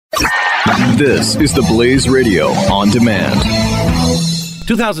This is the Blaze Radio On Demand.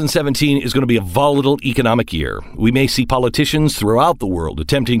 2017 is going to be a volatile economic year. We may see politicians throughout the world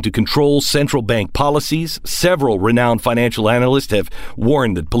attempting to control central bank policies. Several renowned financial analysts have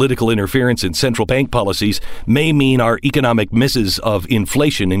warned that political interference in central bank policies may mean our economic misses of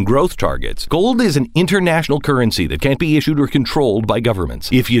inflation and growth targets. Gold is an international currency that can't be issued or controlled by governments.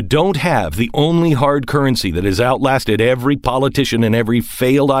 If you don't have the only hard currency that has outlasted every politician and every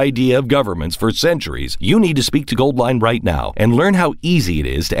failed idea of governments for centuries, you need to speak to Goldline right now and learn how easy it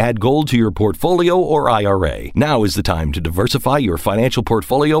is to add gold to your portfolio or IRA. Now is the time to diversify your financial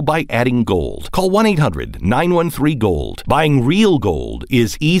portfolio by adding gold. Call 1-800-913-GOLD. Buying real gold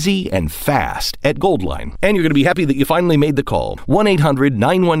is easy and fast at Goldline. And you're going to be happy that you finally made the call.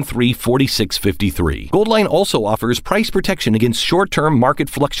 1-800-913-4653. Goldline also offers price protection against short-term market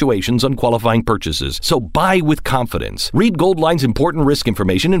fluctuations on qualifying purchases. So buy with confidence. Read Goldline's important risk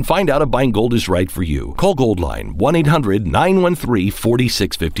information and find out if buying gold is right for you. Call Goldline 1-800-913-4653.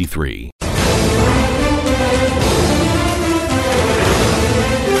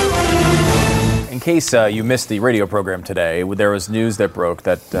 In case you missed the radio program today, there was news that broke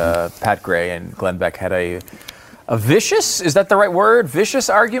that Pat Gray and Glenn Beck had a vicious, is that the right word? Vicious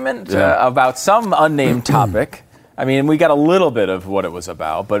argument about some unnamed topic. I mean, we got a little bit of what it was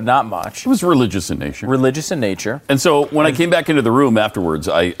about, but not much. It was religious in nature. Religious in nature. And so when I came back into the room afterwards,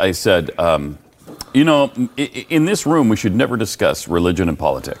 I said, you know, in this room, we should never discuss religion and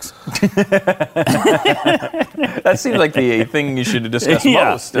politics. That seems like the thing you should discuss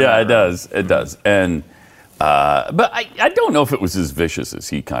most. Yeah, it does. It does. And but I don't know if it was as vicious as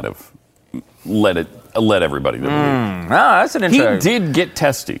he kind of let everybody believe. That's an interesting. He did get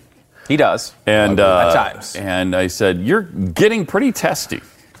testy. He does. And at times. And I said, "You're getting pretty testy."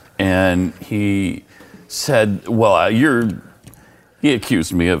 And he said, "Well, he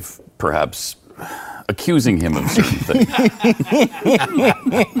accused me of perhaps accusing him of certain things."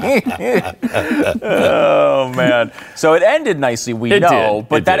 Oh, man. So it ended nicely, we know,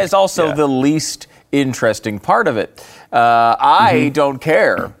 but that is also the least interesting part of it. I don't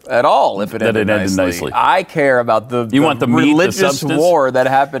care at all if it ended nicely. I care about the religious war that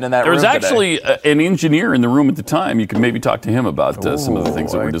happened in that room. There was actually an engineer in the room at the time. You could maybe talk to him about some of the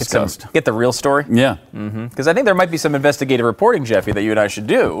things that were discussed. Get the real story? Yeah. Because I think there might be some investigative reporting, Jeffy, that you and I should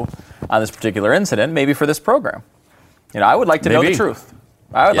do on this particular incident, maybe for this program. You know, I would like to know the truth.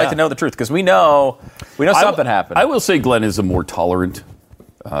 I would like to know the truth because we know something happened. I will say Glenn is a more tolerant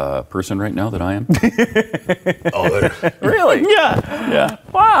person right now than I am. Really? Yeah.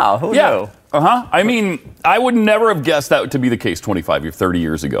 Wow. Who knew? I mean, I would never have guessed that to be the case 25 or 30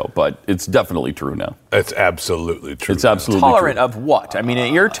 years ago, but it's definitely true now. It's absolutely true. It's absolutely tolerant true. of what? I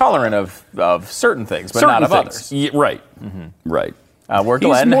mean, you're tolerant of certain things, but not of others. Yeah, right. Right. Where He's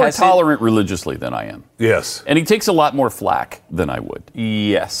Glenn more tolerant religiously than I am. Yes. And he takes a lot more flack than I would.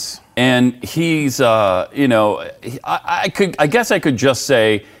 Yes. And he's, I guess I could just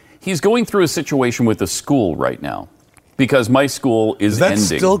say he's going through a situation with a school right now because my school is ending. That's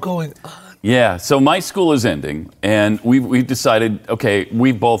still going on? Yeah, so my school is ending, and we've decided, okay,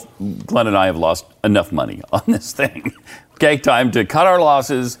 Glenn and I have lost enough money on this thing. Okay, time to cut our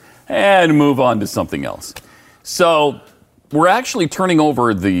losses and move on to something else. So we're actually turning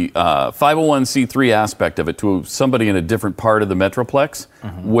over the 501c3 aspect of it to somebody in a different part of the Metroplex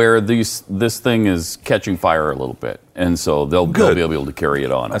where this thing is catching fire a little bit. And so they'll be able to carry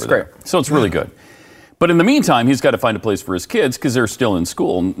it on. That's over great. there. So it's really good. But in the meantime, he's got to find a place for his kids because they're still in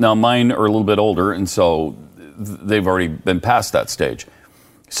school. Now, mine are a little bit older, and so they've already been past that stage.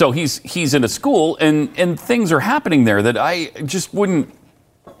 So he's in a school, and things are happening there that I just wouldn't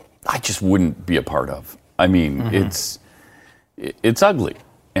be a part of. I mean, it's ugly,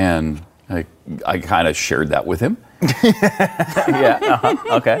 and I kind of shared that with him.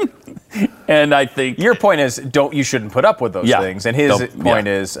 Okay. And I think your point is, you shouldn't put up with those things, and his point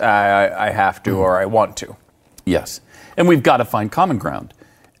is, I have to or I want to. Yes, and we've got to find common ground,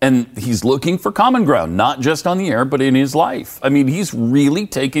 and he's looking for common ground, not just on the air, but in his life. I mean, he's really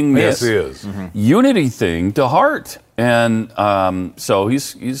taking this unity thing to heart, and so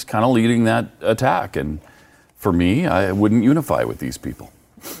he's kind of leading that attack, and. For me, I wouldn't unify with these people.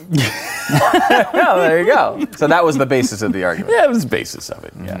 Oh, there you go. So that was the basis of the argument. Yeah, it was the basis of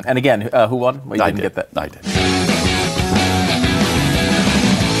it. Yeah. And again, who won? Well, you didn't get that. I did.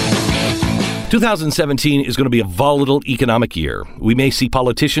 2017 is going to be a volatile economic year. We may see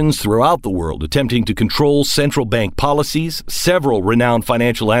politicians throughout the world attempting to control central bank policies. Several renowned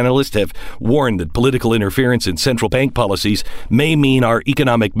financial analysts have warned that political interference in central bank policies may mean our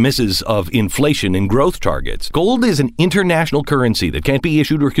economic misses of inflation and growth targets. Gold is an international currency that can't be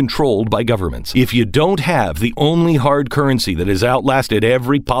issued or controlled by governments. If you don't have the only hard currency that has outlasted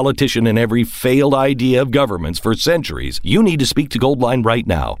every politician and every failed idea of governments for centuries, you need to speak to Goldline right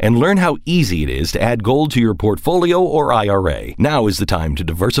now and learn how easy it is to add gold to your portfolio or IRA. Now is the time to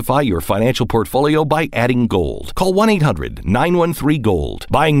diversify your financial portfolio by adding gold. Call 1-800-913-GOLD.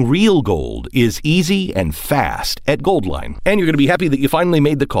 Buying real gold is easy and fast at Goldline. And you're going to be happy that you finally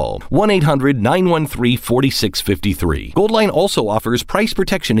made the call. 1-800-913-4653. Goldline also offers price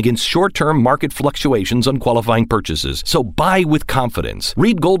protection against short-term market fluctuations on qualifying purchases. So buy with confidence.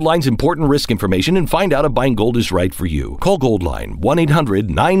 Read Goldline's important risk information and find out if buying gold is right for you. Call Goldline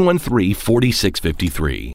 1-800-913-4653.